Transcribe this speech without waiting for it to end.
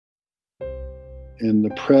in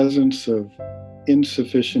the presence of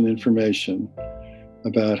insufficient information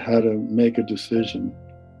about how to make a decision,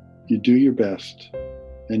 you do your best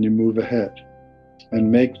and you move ahead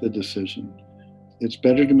and make the decision. It's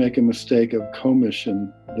better to make a mistake of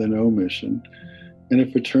commission than omission. And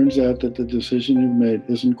if it turns out that the decision you've made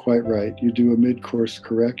isn't quite right, you do a mid-course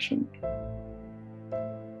correction.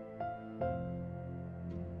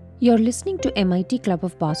 You're listening to MIT Club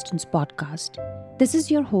of Boston's podcast. This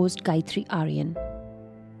is your host, Gayatri Aryan.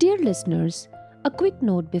 Dear listeners, a quick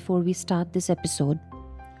note before we start this episode.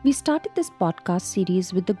 We started this podcast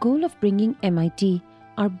series with the goal of bringing MIT,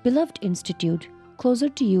 our beloved institute, closer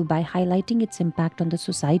to you by highlighting its impact on the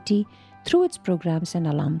society through its programs and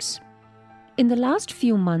alums. In the last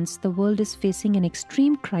few months, the world is facing an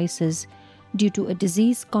extreme crisis due to a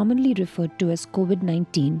disease commonly referred to as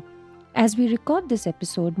COVID-19. As we record this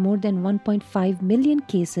episode, more than 1.5 million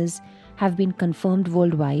cases have been confirmed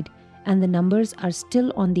worldwide, and the numbers are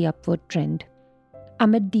still on the upward trend.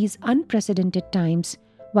 Amid these unprecedented times,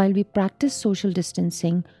 while we practice social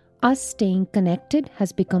distancing, us staying connected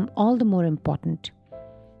has become all the more important.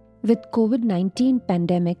 With COVID-19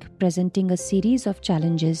 pandemic presenting a series of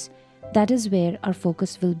challenges, that is where our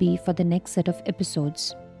focus will be for the next set of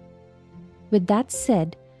episodes. With that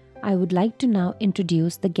said, I would like to now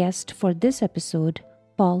introduce the guest for this episode,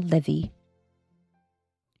 Paul Levy.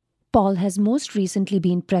 Paul has most recently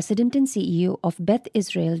been president and CEO of Beth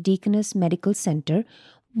Israel Deaconess Medical Center,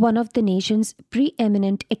 one of the nation's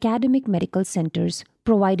preeminent academic medical centers,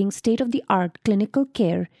 providing state-of-the-art clinical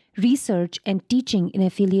care, research, and teaching in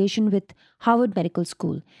affiliation with Harvard Medical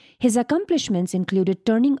School. His accomplishments included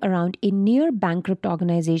turning around a near-bankrupt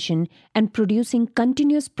organization and producing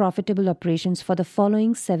continuous profitable operations for the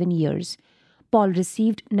following 7 years. Paul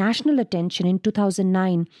received national attention in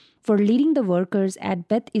 2009 for leading the workers at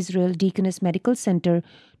Beth Israel Deaconess Medical Center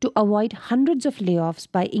to avoid hundreds of layoffs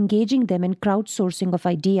by engaging them in crowdsourcing of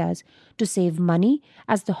ideas to save money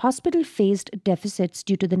as the hospital faced deficits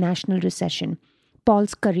due to the national recession.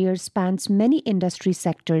 Paul's career spans many industry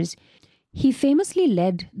sectors. He famously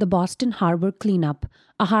led the Boston Harbor cleanup,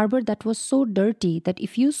 a harbor that was so dirty that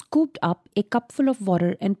if you scooped up a cupful of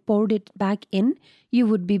water and poured it back in, you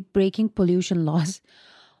would be breaking pollution laws.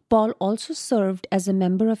 Paul also served as a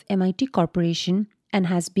member of MIT Corporation and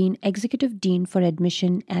has been Executive Dean for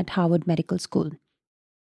Admission at Harvard Medical School.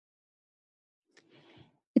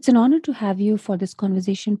 It's an honor to have you for this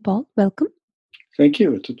conversation, Paul. Welcome. Thank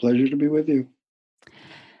you. It's a pleasure to be with you.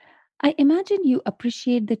 I imagine you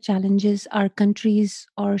appreciate the challenges our country's,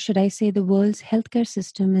 or should I say the world's healthcare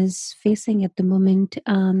system is facing at the moment,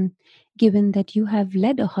 given that you have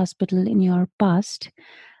led a hospital in your past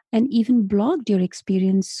and even blogged your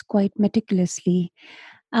experience quite meticulously.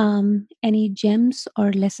 Any gems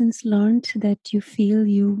or lessons learned that you feel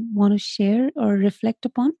you want to share or reflect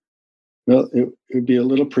upon? Well, it would be a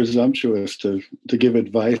little presumptuous to give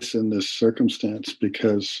advice in this circumstance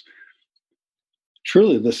because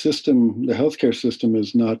truly the healthcare system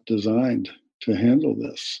is not designed to handle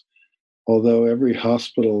this. Although every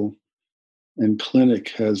hospital and clinic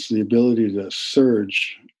has the ability to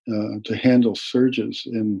surge, to handle surges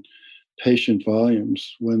in patient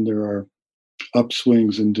volumes when there are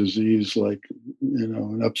upswings in disease, like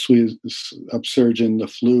an upsurge in the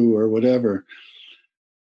flu or whatever.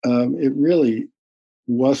 It really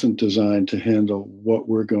wasn't designed to handle what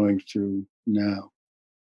we're going through now.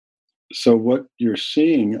 So what you're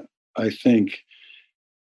seeing, I think,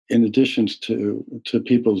 in addition to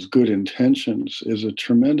people's good intentions, is a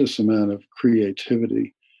tremendous amount of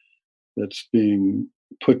creativity that's being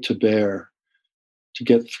put to bear to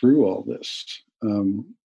get through all this.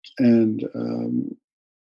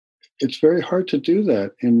 It's very hard to do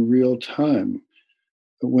that in real time.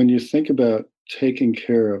 When you think about taking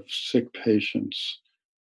care of sick patients,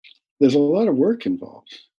 there's a lot of work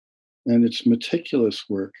involved, and it's meticulous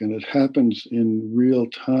work, and it happens in real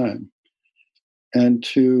time. And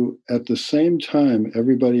at the same time,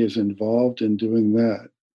 everybody is involved in doing that,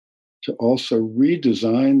 to also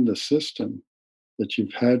redesign the system that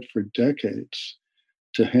you've had for decades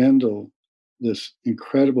to handle this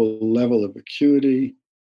incredible level of acuity,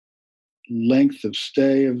 length of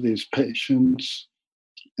stay of these patients,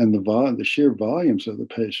 and the sheer volumes of the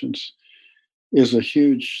patients is a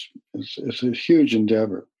huge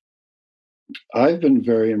endeavor. I've been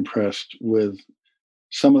very impressed with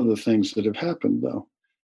some of the things that have happened, though,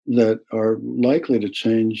 that are likely to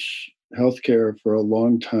change healthcare for a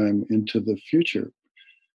long time into the future,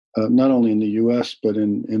 not only in the US, but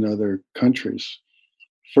in other countries.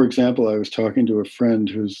 For example, I was talking to a friend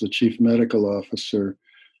who's the chief medical officer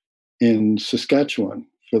in Saskatchewan,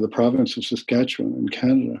 for the province of Saskatchewan in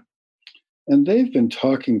Canada. And they've been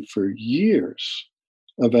talking for years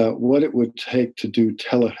about what it would take to do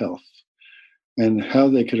telehealth and how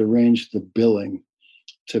they could arrange the billing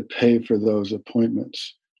to pay for those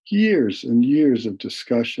appointments. Years and years of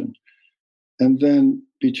discussion. And then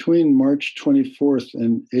between March 24th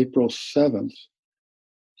and April 7th,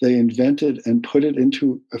 they invented and put it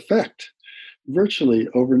into effect virtually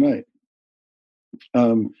overnight.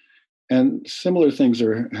 And similar things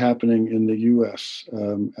are happening in the US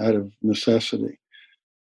out of necessity.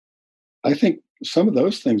 I think some of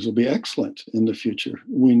those things will be excellent in the future.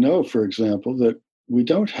 We know, for example, that we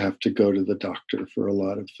don't have to go to the doctor for a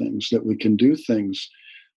lot of things, that we can do things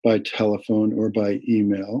by telephone or by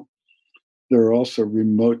email. There are also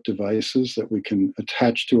remote devices that we can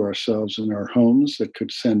attach to ourselves in our homes that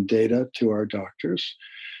could send data to our doctors.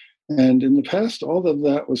 And in the past, all of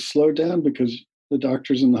that was slowed down because the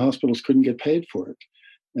doctors in the hospitals couldn't get paid for it.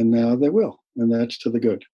 And now they will, and that's to the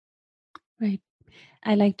good. Right.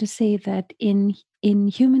 I like to say that in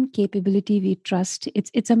human capability we trust.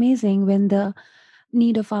 It's amazing when the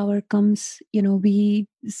need of hour comes, we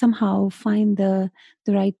somehow find the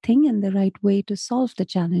right thing and the right way to solve the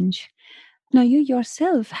challenge. Now, you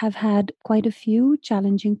yourself have had quite a few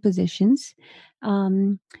challenging positions,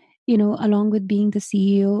 um, along with being the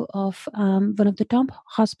CEO of one of the top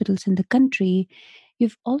hospitals in the country.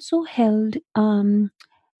 You've also held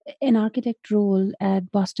an architect role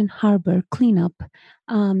at Boston Harbor cleanup.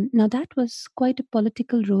 Now, that was quite a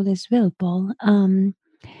political role as well, Paul.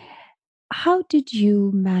 How did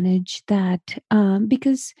you manage that?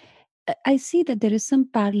 Because I see that there is some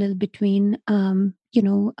parallel between,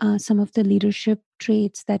 some of the leadership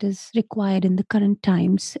traits that is required in the current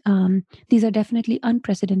times. These are definitely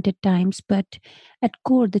unprecedented times, but at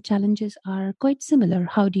core, the challenges are quite similar.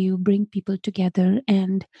 How do you bring people together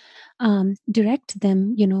and direct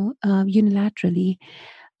them, unilaterally?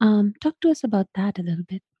 Talk to us about that a little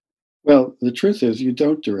bit. Well, the truth is, you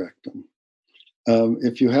don't direct them.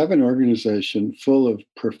 If you have an organization full of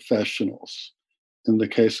professionals, in the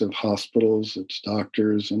case of hospitals, it's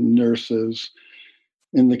doctors and nurses.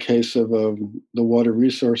 In the case of the Water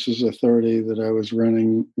Resources Authority that I was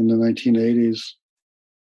running in the 1980s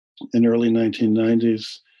and early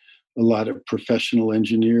 1990s, a lot of professional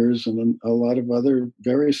engineers and a lot of other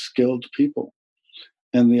very skilled people.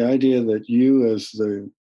 And the idea that you, as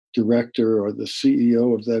the director or the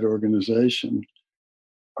CEO of that organization,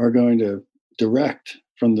 are going to direct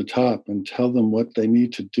from the top and tell them what they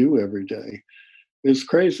need to do every day is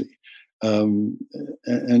crazy. Um,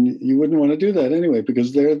 and you wouldn't want to do that anyway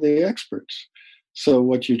because they're the experts. So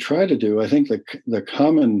what you try to do, I think the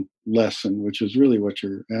common lesson, which is really what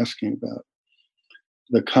you're asking about,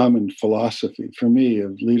 the common philosophy for me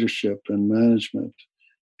of leadership and management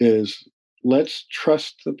is let's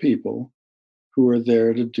trust the people who are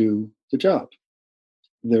there to do the job.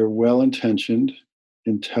 They're well-intentioned,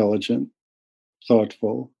 intelligent,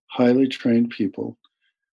 thoughtful, highly trained people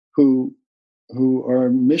who are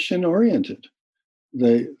mission oriented.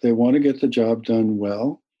 They want to get the job done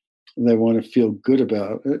well. They want to feel good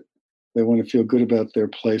about it. They want to feel good about their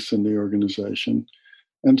place in the organization,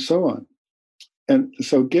 and so on. And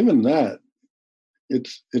so, given that,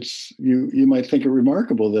 it's you might think it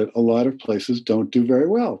remarkable that a lot of places don't do very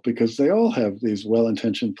well because they all have these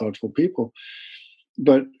well-intentioned, thoughtful people.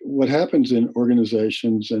 But what happens in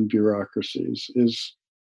organizations and bureaucracies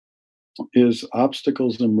is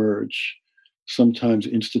obstacles emerge, sometimes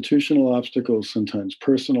institutional obstacles, sometimes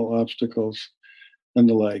personal obstacles, and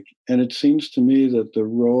the like. And it seems to me that the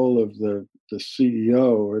role of the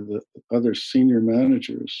CEO or the other senior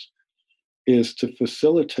managers is to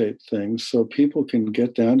facilitate things so people can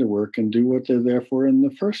get down to work and do what they're there for in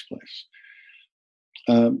the first place.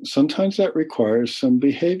 Sometimes that requires some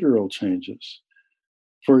behavioral changes.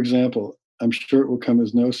 For example, I'm sure it will come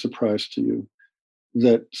as no surprise to you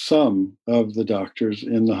that some of the doctors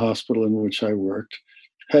in the hospital in which I worked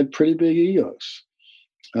had pretty big egos.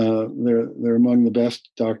 They're among the best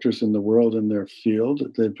doctors in the world in their field.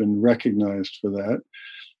 They've been recognized for that.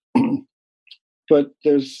 But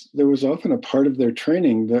there was often a part of their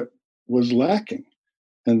training that was lacking.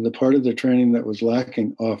 And the part of their training that was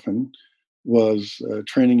lacking often was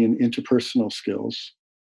training in interpersonal skills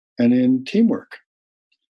and in teamwork.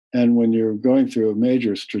 And when you're going through a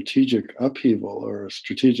major strategic upheaval or a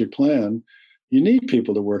strategic plan, you need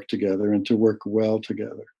people to work together and to work well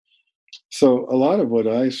together. So a lot of what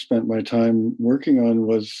I spent my time working on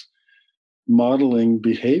was modeling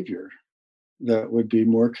behavior that would be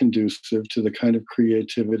more conducive to the kind of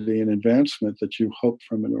creativity and advancement that you hope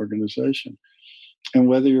from an organization. And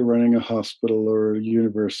whether you're running a hospital or a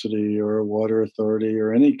university or a water authority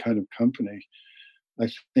or any kind of company, I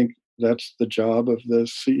think that's the job of the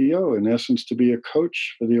CEO, in essence, to be a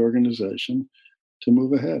coach for the organization to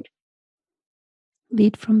move ahead.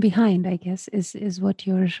 Lead from behind, I guess, is what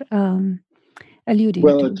you're alluding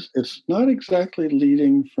Well, to. it's not exactly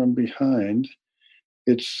leading from behind.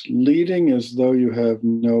 It's leading as though you have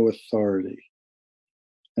no authority.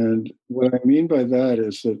 And what I mean by that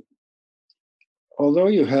is that although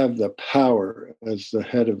you have the power as the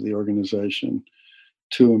head of the organization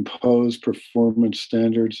to impose performance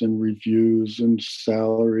standards and reviews and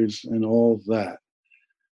salaries and all that,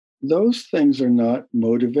 those things are not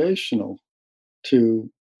motivational to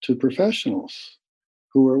professionals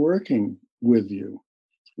who are working with you.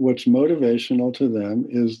 What's motivational to them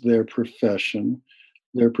is their profession,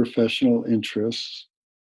 their professional interests,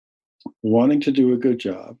 wanting to do a good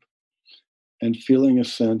job, and feeling a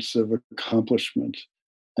sense of accomplishment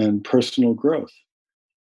and personal growth.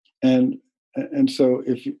 And so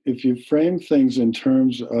if you frame things in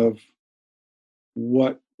terms of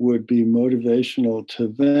what would be motivational to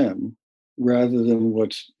them rather than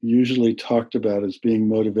what's usually talked about as being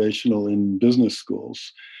motivational in business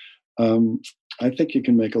schools, I think you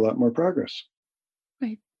can make a lot more progress.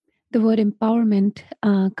 Right. The word empowerment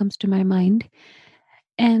comes to my mind.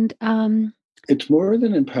 And It's more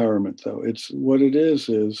than empowerment, though. It's what it is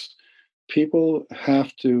people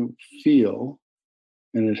have to feel,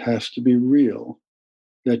 and it has to be real,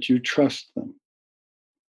 that you trust them,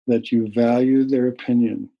 that you value their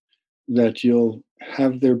opinion, that you'll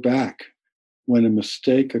have their back when a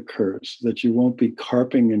mistake occurs, that you won't be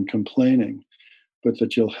carping and complaining, but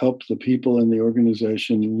that you'll help the people in the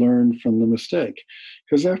organization learn from the mistake.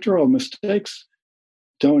 Because after all, mistakes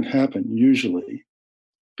don't happen usually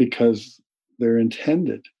because they're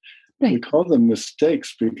intended. right, We call them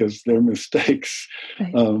mistakes because they're mistakes.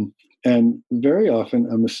 right. And very often,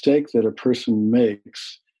 a mistake that a person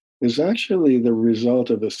makes is actually the result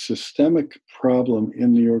of a systemic problem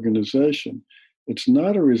in the organization. It's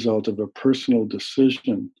not a result of a personal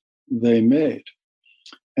decision they made.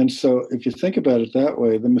 And so, if you think about it that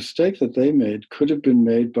way, the mistake that they made could have been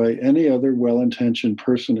made by any other well intentioned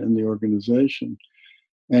person in the organization.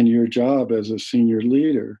 And your job as a senior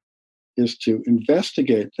leader is to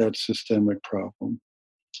investigate that systemic problem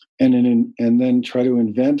and then try to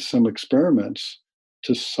invent some experiments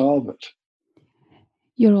to solve it.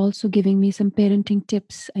 You're also giving me some parenting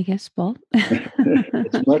tips, I guess, Paul.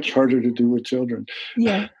 It's much harder to do with children.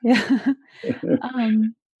 Yeah, yeah.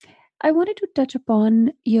 um, I wanted to touch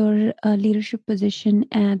upon your leadership position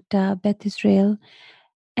at Beth Israel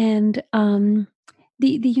and the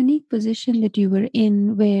unique position that you were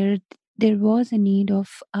in, where there was a need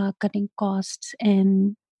of cutting costs,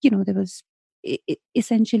 and there was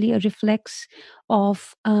essentially a reflex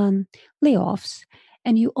of layoffs.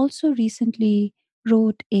 And you also recently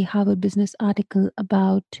wrote a Harvard Business article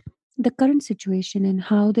about the current situation and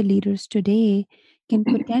how the leaders today can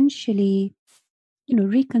potentially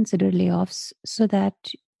reconsider layoffs, so that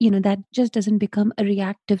that just doesn't become a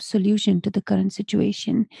reactive solution to the current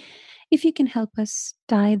situation. If you can help us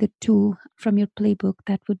tie the two from your playbook,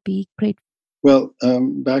 that would be great. Well,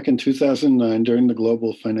 back in 2009, during the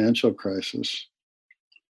global financial crisis,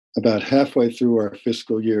 about halfway through our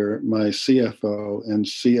fiscal year, my CFO and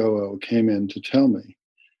COO came in to tell me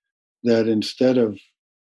that instead of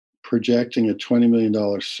projecting a $20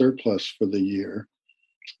 million surplus for the year,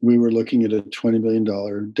 we were looking at a $20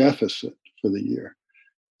 million deficit for the year.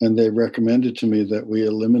 And they recommended to me that we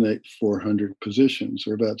eliminate 400 positions,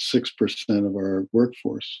 or about 6% of our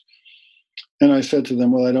workforce. And I said to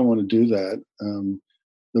them, well, I don't want to do that.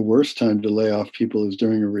 The worst time to lay off people is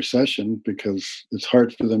during a recession, because it's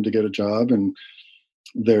hard for them to get a job and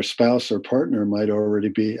their spouse or partner might already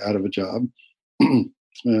be out of a job.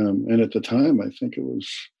 And at the time, I think it was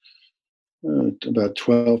about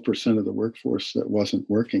 12% of the workforce that wasn't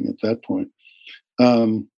working at that point.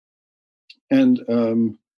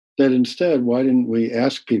 That instead, why didn't we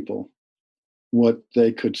ask people what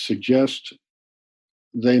they could suggest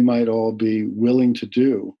they might all be willing to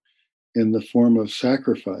do in the form of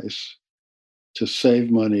sacrifice to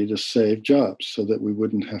save money, to save jobs, so that we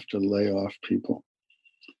wouldn't have to lay off people,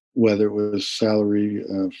 whether it was salary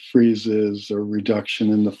freezes or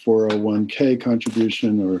reduction in the 401k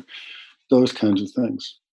contribution or those kinds of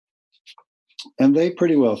things. And they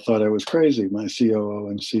pretty well thought I was crazy, my COO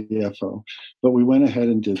and CFO, but we went ahead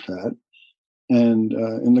and did that. And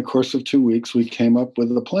in the course of 2 weeks, we came up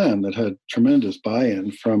with a plan that had tremendous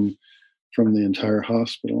buy-in from the entire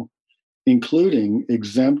hospital, including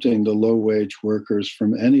exempting the low-wage workers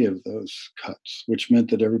from any of those cuts, which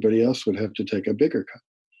meant that everybody else would have to take a bigger cut.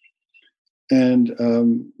 And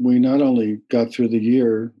we not only got through the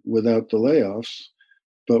year without the layoffs,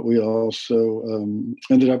 but we also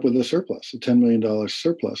ended up with a surplus, a $10 million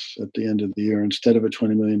surplus at the end of the year instead of a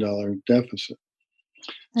 $20 million deficit.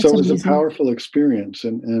 So That's it was a amazing. powerful experience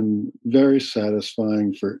and very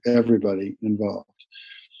satisfying for everybody involved.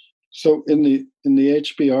 So in the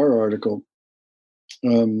HBR article,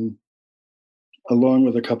 um, along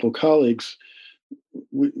with a couple colleagues,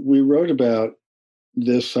 we wrote about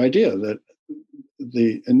this idea that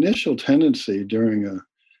the initial tendency during a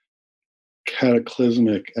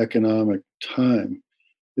cataclysmic economic time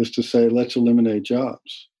is to say, let's eliminate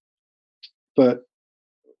jobs. But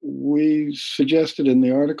we suggested in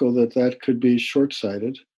the article that that could be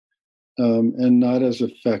short-sighted and not as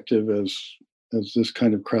effective as this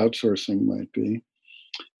kind of crowdsourcing might be.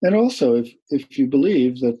 And also, if you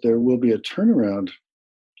believe that there will be a turnaround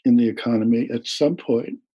in the economy at some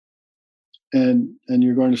point, and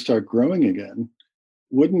you're going to start growing again,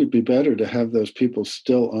 wouldn't it be better to have those people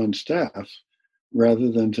still on staff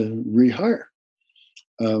rather than to rehire?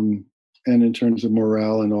 And in terms of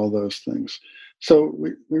morale and all those things. So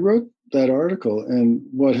we wrote that article, and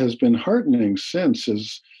what has been heartening since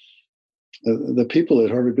is the people at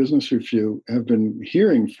Harvard Business Review have been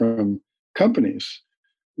hearing from companies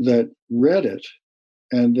that read it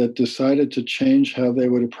and that decided to change how they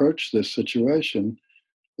would approach this situation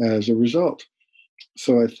as a result.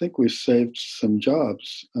 So I think we saved some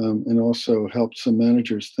jobs and also helped some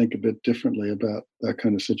managers think a bit differently about that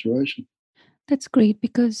kind of situation. That's great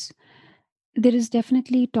because there is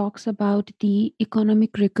definitely talks about the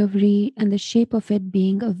economic recovery and the shape of it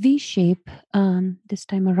being a V shape this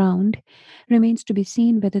time around. Remains to be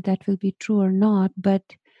seen whether that will be true or not. But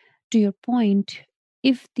to your point,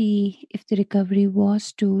 if the recovery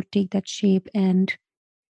was to take that shape and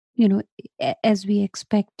as we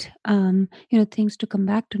expect things to come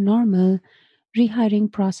back to normal,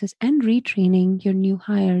 rehiring process and retraining your new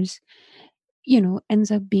hires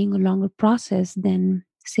ends up being a longer process than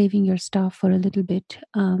saving your staff for a little bit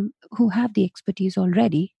who have the expertise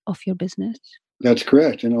already of your business. That's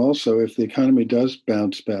correct. And also, if the economy does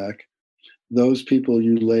bounce back, those people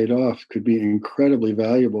you laid off could be incredibly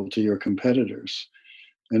valuable to your competitors,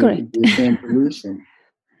 and it would Correct. be a shame to lose them.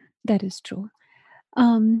 That is true.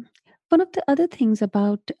 Um, One of the other things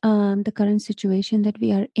about the current situation that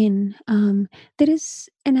we are in, there is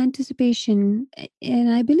an anticipation,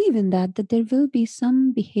 and I believe in that there will be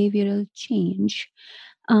some behavioral change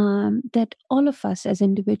that all of us as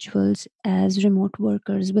individuals, as remote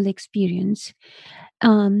workers, will experience.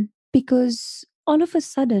 Because all of a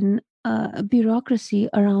sudden, bureaucracy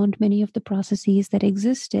around many of the processes that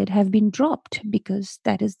existed have been dropped because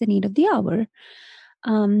that is the need of the hour.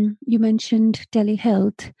 You mentioned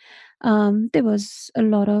telehealth. There was a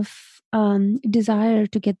lot of desire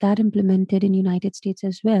to get that implemented in United States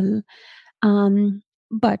as well.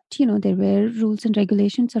 But there were rules and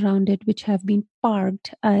regulations around it which have been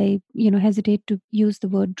parked. I hesitate to use the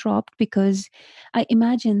word dropped because I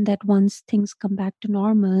imagine that once things come back to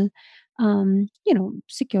normal,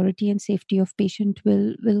 security and safety of patient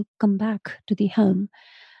will come back to the helm.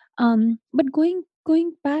 But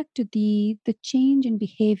going back to the change in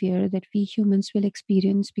behavior that we humans will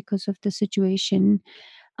experience because of the situation,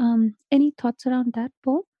 any thoughts around that,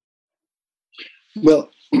 Paul? Well,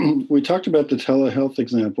 we talked about the telehealth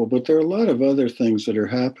example, but there are a lot of other things that are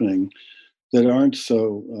happening that aren't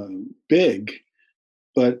so big,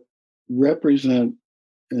 but represent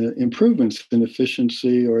improvements in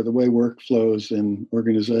efficiency or the way work flows in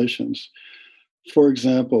organizations. For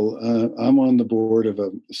example, I'm on the board of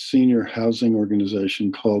a senior housing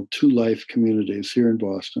organization called Two Life Communities here in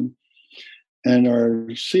Boston. And our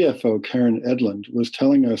CFO, Karen Edlund, was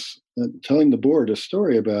telling the board a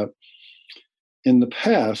story about in the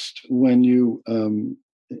past when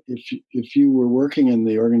if you were working in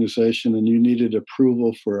the organization and you needed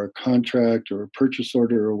approval for a contract or a purchase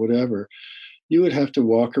order or whatever, you would have to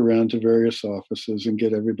walk around to various offices and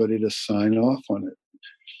get everybody to sign off on it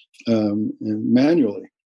manually.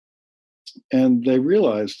 And they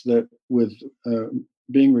realized that with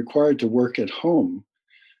being required to work at home,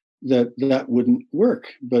 that wouldn't work.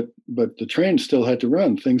 But the train still had to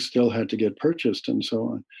run, things still had to get purchased, and so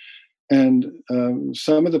on. And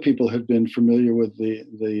some of the people had been familiar with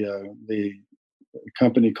the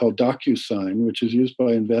company called DocuSign, which is used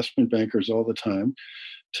by investment bankers all the time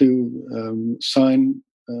to sign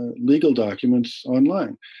legal documents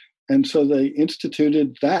online. And so they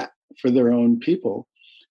instituted that for their own people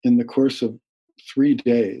in the course of 3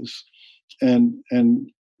 days and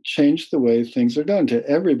changed the way things are done to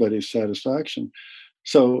everybody's satisfaction.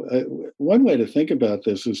 So one way to think about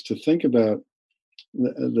this is to think about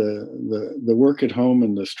the work at home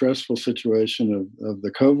and the stressful situation of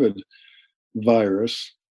the COVID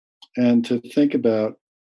virus and to think about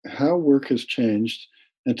how work has changed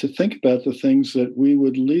and to think about the things that we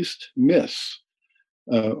would least miss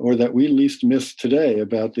or that we least miss today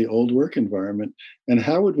about the old work environment, and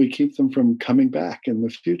how would we keep them from coming back in the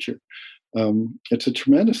future. It's a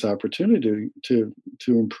tremendous opportunity to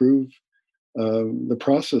improve the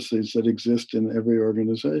processes that exist in every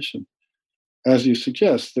organization. As you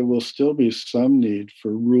suggest, there will still be some need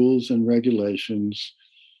for rules and regulations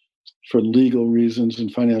for legal reasons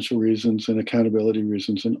and financial reasons and accountability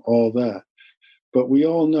reasons and all that. But we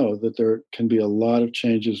all know that there can be a lot of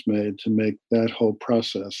changes made to make that whole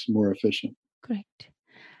process more efficient. Correct.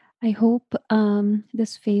 I hope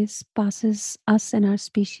this phase passes us and our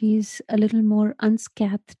species a little more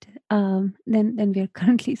unscathed than we are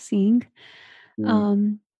currently seeing. Yeah.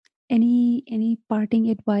 Um, any parting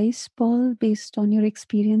advice, Paul, based on your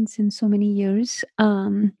experience in so many years?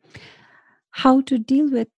 How to deal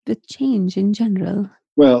with change in general?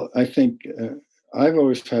 Well, I think I've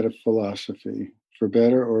always had a philosophy, for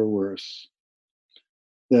better or worse,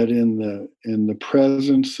 that in the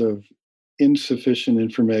presence of insufficient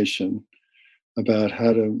information about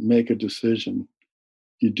how to make a decision,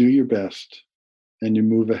 you do your best and you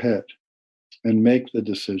move ahead and make the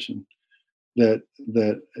decision. That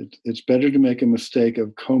it's better to make a mistake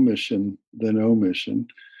of commission than omission.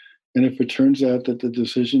 And if it turns out that the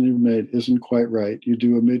decision you made isn't quite right, you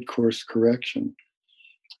do a mid-course correction.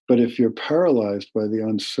 But if you're paralyzed by the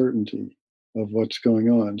uncertainty of what's going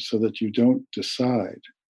on so that you don't decide,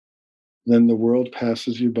 then the world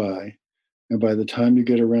passes you by. And by the time you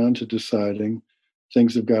get around to deciding,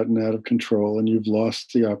 things have gotten out of control and you've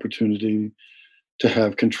lost the opportunity to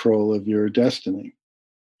have control of your destiny.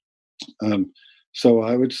 So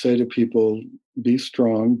I would say to people, be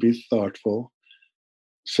strong, be thoughtful,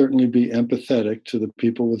 certainly be empathetic to the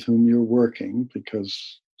people with whom you're working,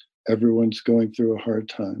 because everyone's going through a hard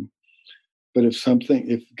time. But if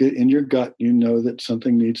in your gut you know that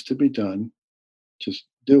something needs to be done, just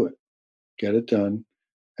do it, get it done,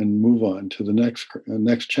 and move on to the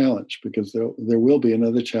next challenge, because there will be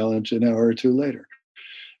another challenge an hour or two later.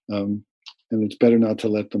 And it's better not to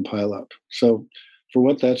let them pile up. So for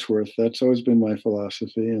what that's worth, that's always been my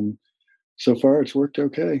philosophy. And so far it's worked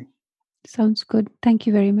okay. Sounds good. Thank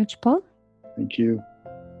you very much, Paul. Thank you.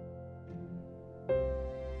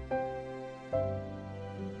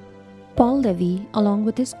 Paul Levy, along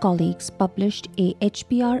with his colleagues, published a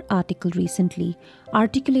HBR article recently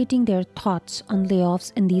articulating their thoughts on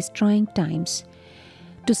layoffs in these trying times.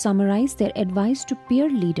 To summarize, their advice to peer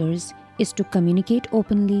leaders is to communicate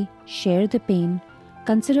openly, share the pain,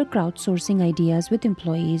 consider crowdsourcing ideas with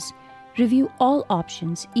employees, review all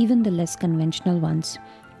options, even the less conventional ones,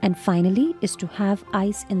 and finally is to have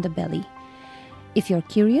ice in the belly. If you're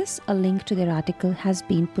curious, a link to their article has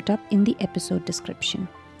been put up in the episode description.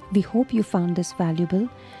 We hope you found this valuable.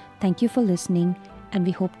 Thank you for listening, and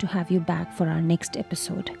we hope to have you back for our next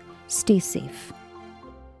episode. Stay safe.